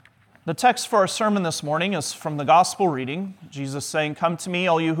The text for our sermon this morning is from the gospel reading. Jesus saying, "Come to me,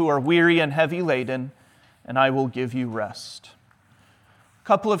 all you who are weary and heavy laden, and I will give you rest." A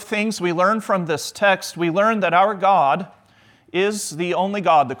couple of things we learn from this text. We learn that our God is the only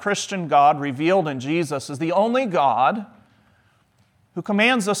God, the Christian God revealed in Jesus, is the only God who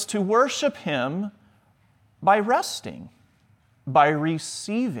commands us to worship Him by resting, by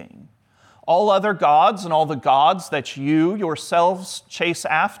receiving. All other gods and all the gods that you yourselves chase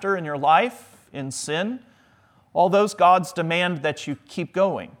after in your life in sin, all those gods demand that you keep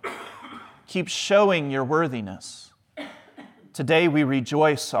going, keep showing your worthiness. Today we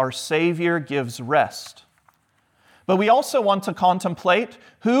rejoice our Savior gives rest. But we also want to contemplate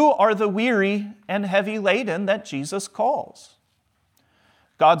who are the weary and heavy laden that Jesus calls.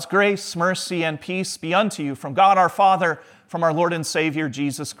 God's grace, mercy, and peace be unto you from God our Father, from our Lord and Savior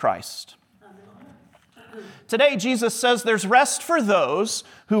Jesus Christ. Today, Jesus says there's rest for those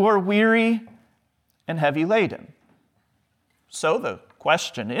who are weary and heavy laden. So the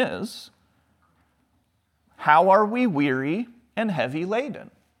question is, how are we weary and heavy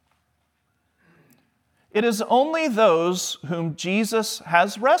laden? It is only those whom Jesus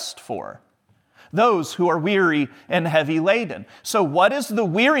has rest for, those who are weary and heavy laden. So what is the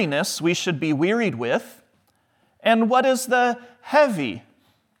weariness we should be wearied with? And what is the heavy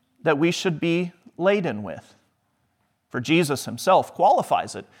that we should be laden with? For Jesus Himself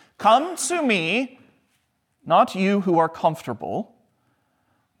qualifies it. Come to me, not you who are comfortable,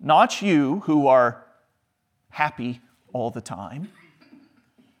 not you who are happy all the time.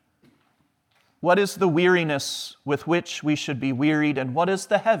 What is the weariness with which we should be wearied, and what is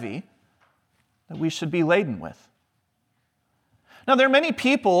the heavy that we should be laden with? Now, there are many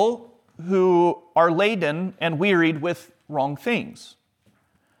people who are laden and wearied with wrong things.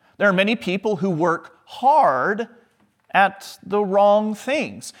 There are many people who work hard at the wrong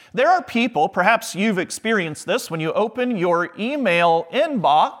things. There are people, perhaps you've experienced this, when you open your email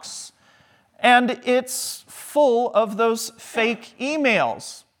inbox and it's full of those fake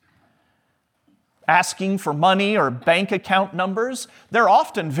emails asking for money or bank account numbers. They're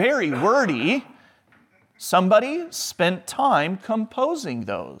often very wordy. Somebody spent time composing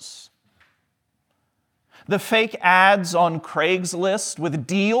those. The fake ads on Craigslist with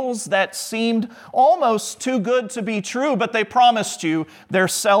deals that seemed almost too good to be true, but they promised you they're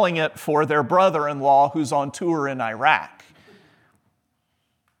selling it for their brother-in-law who's on tour in Iraq.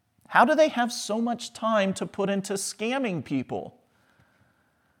 How do they have so much time to put into scamming people?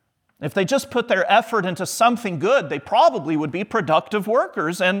 If they just put their effort into something good, they probably would be productive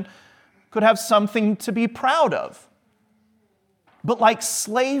workers and could have something to be proud of. But like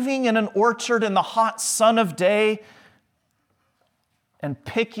slaving in an orchard in the hot sun of day and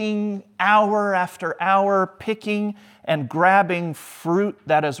picking hour after hour, picking and grabbing fruit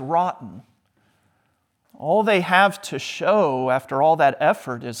that is rotten, all they have to show after all that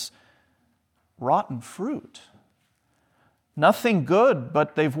effort is rotten fruit. Nothing good,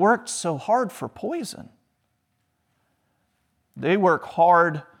 but they've worked so hard for poison. They work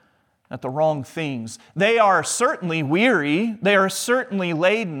hard at the wrong things. They are certainly weary. They are certainly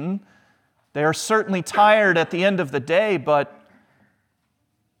laden. They are certainly tired at the end of the day, but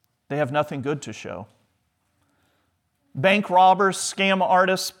they have nothing good to show. Bank robbers, scam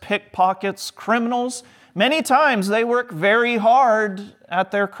artists, pickpockets, criminals, many times they work very hard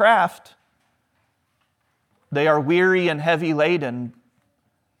at their craft. They are weary and heavy laden,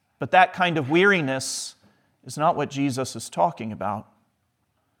 but that kind of weariness is not what Jesus is talking about.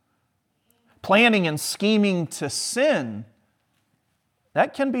 Planning and scheming to sin,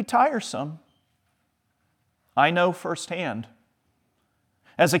 that can be tiresome. I know firsthand.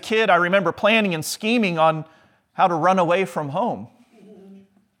 As a kid, I remember planning and scheming on how to run away from home.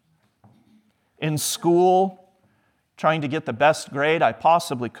 In school, trying to get the best grade I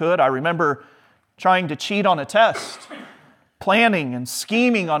possibly could. I remember trying to cheat on a test, planning and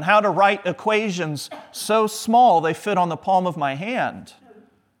scheming on how to write equations so small they fit on the palm of my hand.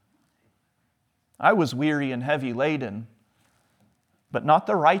 I was weary and heavy laden, but not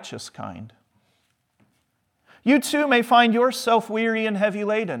the righteous kind. You too may find yourself weary and heavy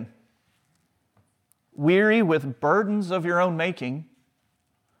laden, weary with burdens of your own making.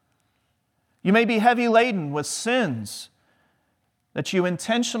 You may be heavy laden with sins that you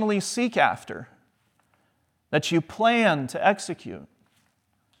intentionally seek after, that you plan to execute.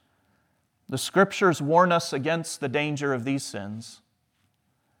 The Scriptures warn us against the danger of these sins.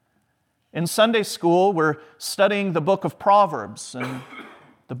 In Sunday school, we're studying the book of Proverbs, and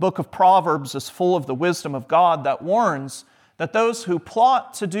the book of Proverbs is full of the wisdom of God that warns that those who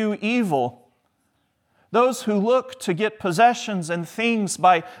plot to do evil, those who look to get possessions and things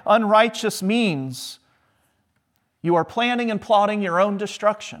by unrighteous means, you are planning and plotting your own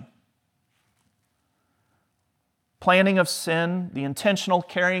destruction. Planning of sin, the intentional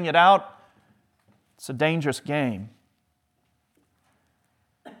carrying it out, it's a dangerous game.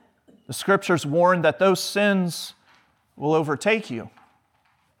 The Scriptures warn that those sins will overtake you.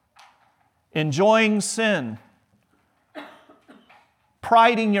 Enjoying sin,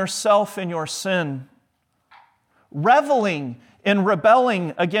 priding yourself in your sin, reveling in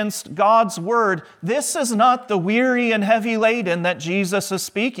rebelling against God's word. This is not the weary and heavy laden that Jesus is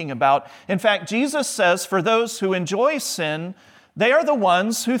speaking about. In fact, Jesus says for those who enjoy sin, they are the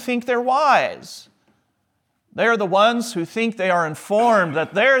ones who think they're wise. They are the ones who think they are informed,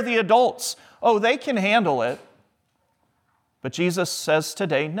 that they're the adults. Oh, they can handle it. But Jesus says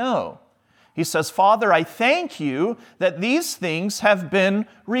today, no. He says, Father, I thank you that these things have been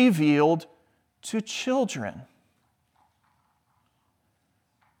revealed to children.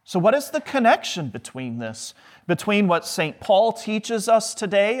 So what is the connection between this? Between what St. Paul teaches us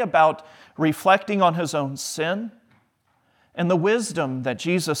today about reflecting on his own sin and the wisdom that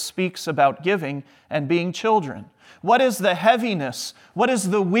Jesus speaks about giving and being children? What is the heaviness? What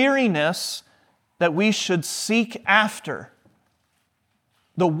is the weariness that we should seek after?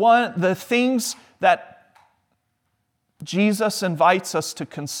 The things that Jesus invites us to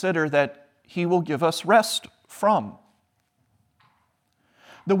consider that He will give us rest from.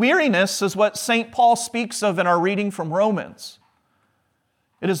 The weariness is what St. Paul speaks of in our reading from Romans.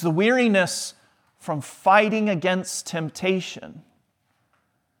 It is the weariness from fighting against temptation.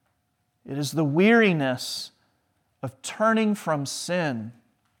 It is the weariness of turning from sin,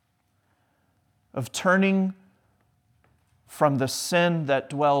 of turning from the sin that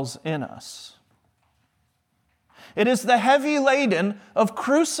dwells in us. It is the heavy laden of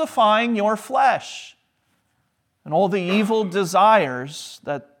crucifying your flesh and all the evil desires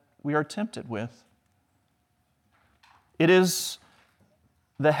that we are tempted with. It is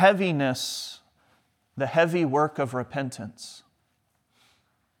the heaviness, the heavy work of repentance.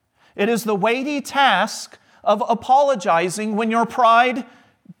 It is the weighty task of apologizing when your pride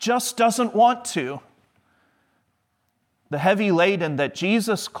just doesn't want to. The heavy laden that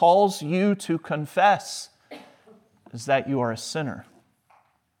Jesus calls you to confess is that you are a sinner.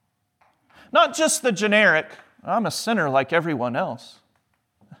 Not just the generic, I'm a sinner like everyone else.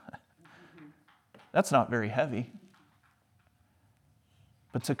 That's not very heavy.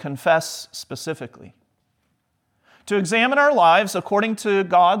 But to confess specifically. To examine our lives according to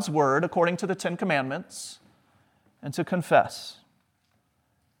God's Word, according to the Ten Commandments, and to confess.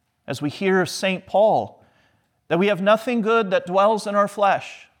 As we hear St. Paul, that we have nothing good that dwells in our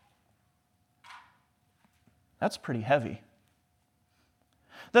flesh. That's pretty heavy.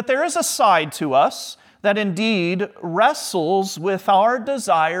 That there is a side to us that indeed wrestles with our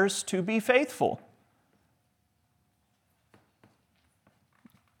desires to be faithful.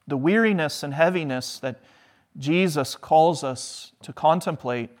 The weariness and heaviness that Jesus calls us to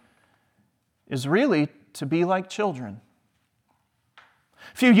contemplate is really to be like children.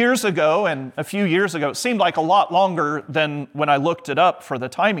 A few years ago, it seemed like a lot longer than when I looked it up for the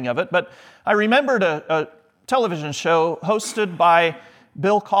timing of it, but I remembered a television show hosted by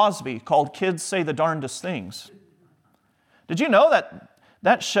Bill Cosby called Kids Say the Darndest Things. Did you know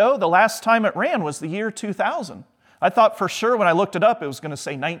that show, the last time it ran was the year 2000? I thought for sure when I looked it up it was going to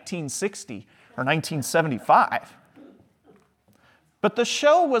say 1960 or 1975. But the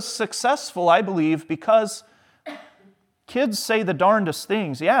show was successful, I believe, because kids say the darndest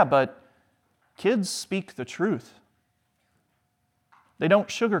things. Yeah, but kids speak the truth. They don't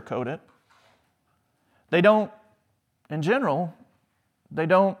sugarcoat it. They don't, in general, they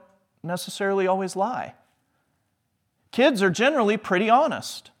don't necessarily always lie. Kids are generally pretty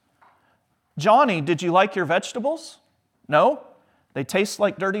honest. Johnny, did you like your vegetables? No, they taste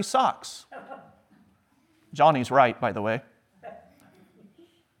like dirty socks. Johnny's right, by the way.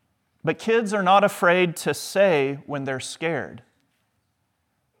 But kids are not afraid to say when they're scared.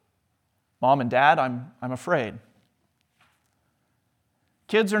 Mom and Dad, I'm afraid.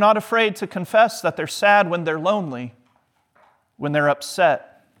 Kids are not afraid to confess that they're sad when they're lonely, when they're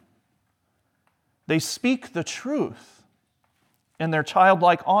upset. They speak the truth in their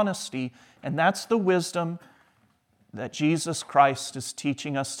childlike honesty, and that's the wisdom that Jesus Christ is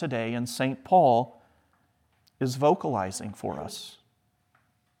teaching us today, and St. Paul is vocalizing for us.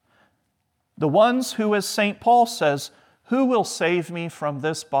 The ones who, as St. Paul says, who will save me from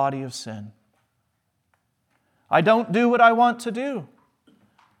this body of sin? I don't do what I want to do.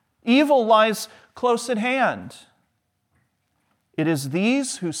 Evil lies close at hand. It is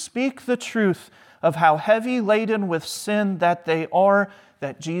these who speak the truth of how heavy laden with sin that they are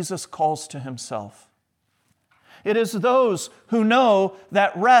that Jesus calls to himself. It is those who know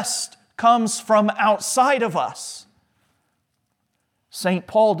that rest comes from outside of us. St.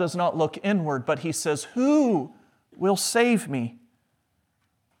 Paul does not look inward, but he says, "Who will save me?"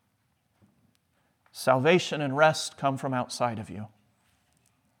 Salvation and rest come from outside of you.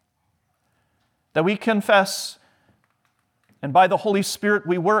 That we confess, and by the Holy Spirit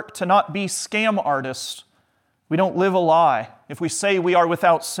we work to not be scam artists. We don't live a lie. If we say we are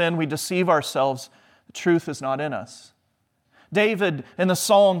without sin, we deceive ourselves. The truth is not in us. David in the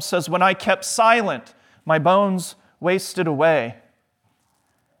Psalm says, "When I kept silent, my bones wasted away."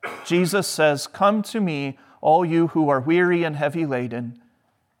 Jesus says, "Come to me, all you who are weary and heavy laden,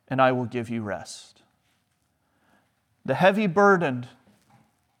 and I will give you rest." The heavy burdened,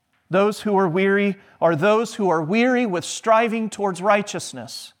 those who are weary with striving towards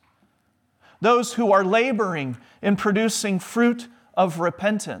righteousness. Those who are laboring in producing fruit of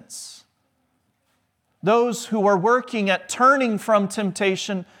repentance. Those who are working at turning from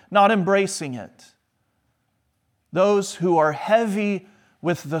temptation, not embracing it. Those who are heavy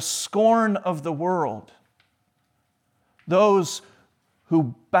with the scorn of the world. Those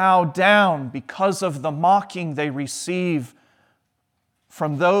who bow down because of the mocking they receive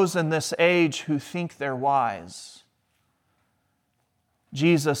from those in this age who think they're wise.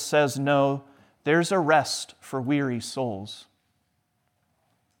 Jesus says, no, there's a rest for weary souls.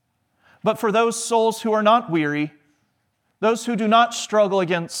 But for those souls who are not weary, those who do not struggle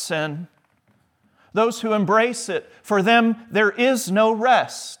against sin, those who embrace it, for them there is no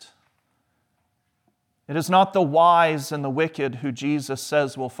rest. It is not the wise and the wicked who Jesus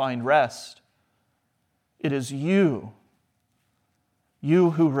says will find rest. It is you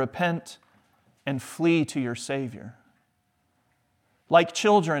who repent and flee to your Savior. Like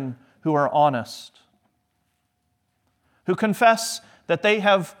children who are honest, who confess that they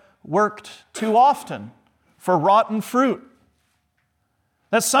have worked too often for rotten fruit,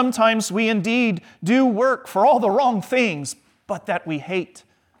 that sometimes we indeed do work for all the wrong things, but that we hate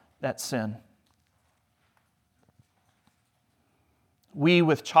that sin. We,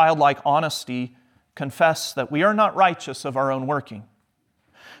 with childlike honesty, confess that we are not righteous of our own working.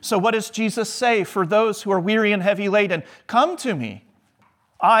 So what does Jesus say for those who are weary and heavy laden? Come to me.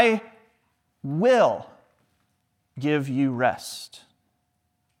 I will give you rest.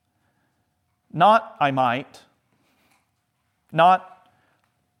 Not I might. Not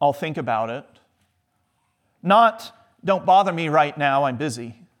I'll think about it. Not don't bother me right now, I'm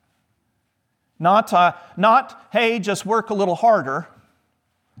busy. Not hey, just work a little harder.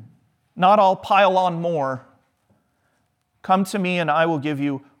 Not I'll pile on more. Come to me and I will give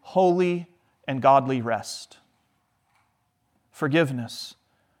you holy and godly rest. Forgiveness,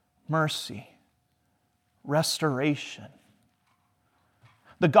 mercy, restoration.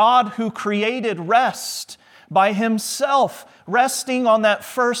 The God who created rest by himself, resting on that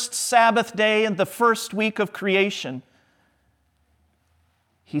first Sabbath day in the first week of creation.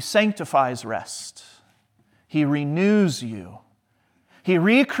 He sanctifies rest. He renews you. He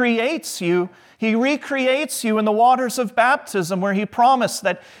recreates you. He recreates you in the waters of baptism, where he promised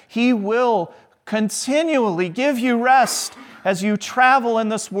that he will continually give you rest as you travel in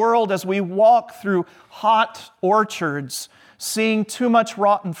this world, as we walk through hot orchards, seeing too much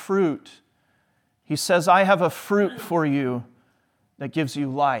rotten fruit. He says, I have a fruit for you that gives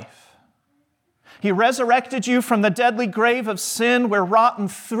you life. He resurrected you from the deadly grave of sin where rotten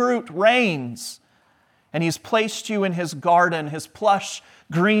fruit reigns. And he's placed you in his garden, his plush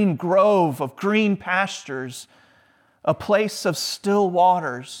green grove of green pastures, a place of still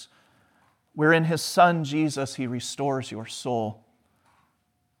waters, where in his Son Jesus he restores your soul.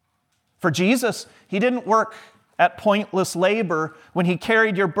 For Jesus, he didn't work at pointless labor when he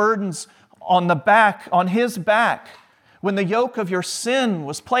carried your burdens on his back, when the yoke of your sin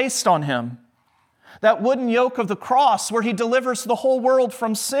was placed on him. That wooden yoke of the cross where he delivers the whole world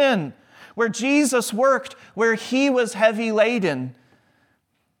from sin, where Jesus worked, where he was heavy laden.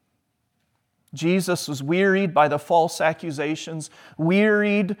 Jesus was wearied by the false accusations,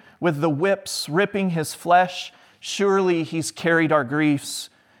 wearied with the whips ripping his flesh. Surely he's carried our griefs.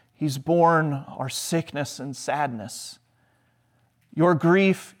 He's borne our sickness and sadness. Your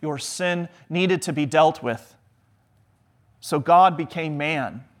grief, your sin needed to be dealt with. So God became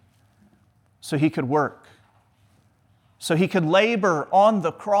man, so he could work, so he could labor on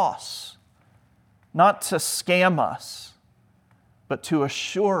the cross, not to scam us, but to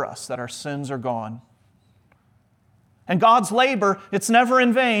assure us that our sins are gone. And God's labor, it's never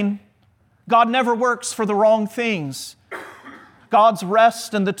in vain. God never works for the wrong things. God's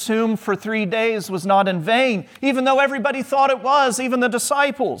rest in the tomb for 3 days was not in vain, even though everybody thought it was, even the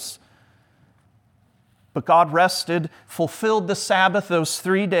disciples. But God rested, fulfilled the Sabbath those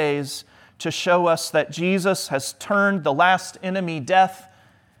 3 days to show us that Jesus has turned the last enemy, death,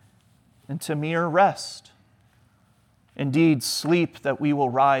 into mere rest. Indeed, sleep that we will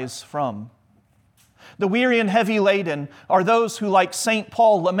rise from. The weary and heavy laden are those who, like St.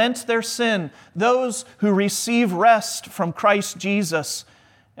 Paul, lament their sin, those who receive rest from Christ Jesus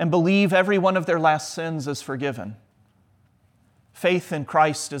and believe every one of their last sins is forgiven. Faith in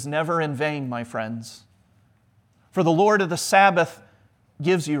Christ is never in vain, my friends, for the Lord of the Sabbath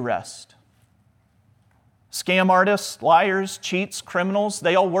gives you rest. Scam artists, liars, cheats, criminals,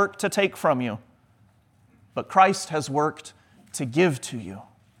 they all work to take from you. But Christ has worked to give to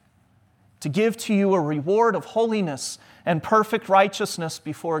you a reward of holiness and perfect righteousness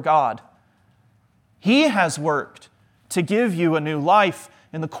before God. He has worked to give you a new life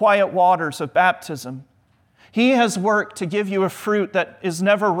in the quiet waters of baptism. He has worked to give you a fruit that is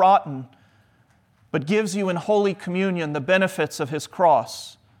never rotten, but gives you in Holy Communion the benefits of His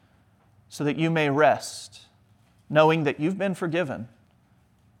cross, so that you may rest, knowing that you've been forgiven.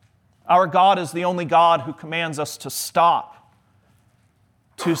 Our God is the only God who commands us to stop,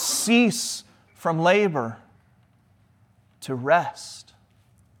 to cease from labor, to rest.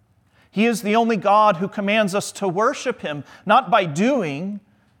 He is the only God who commands us to worship Him, not by doing,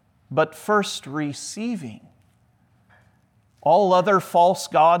 but first receiving. All other false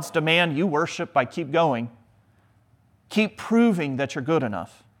gods demand you worship by keep going. Keep proving that you're good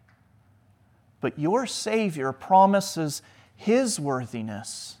enough. But your Savior promises His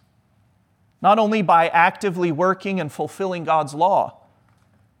worthiness, not only by actively working and fulfilling God's law,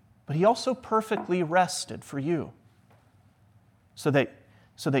 but He also perfectly rested for you, so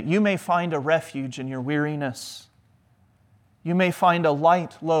that you may find a refuge in your weariness. You may find a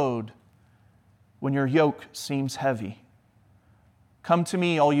light load when your yoke seems heavy. Come to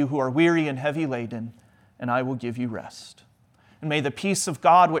me, all you who are weary and heavy laden, and I will give you rest. And may the peace of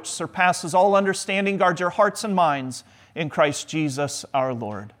God, which surpasses all understanding, guard your hearts and minds in Christ Jesus our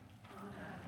Lord.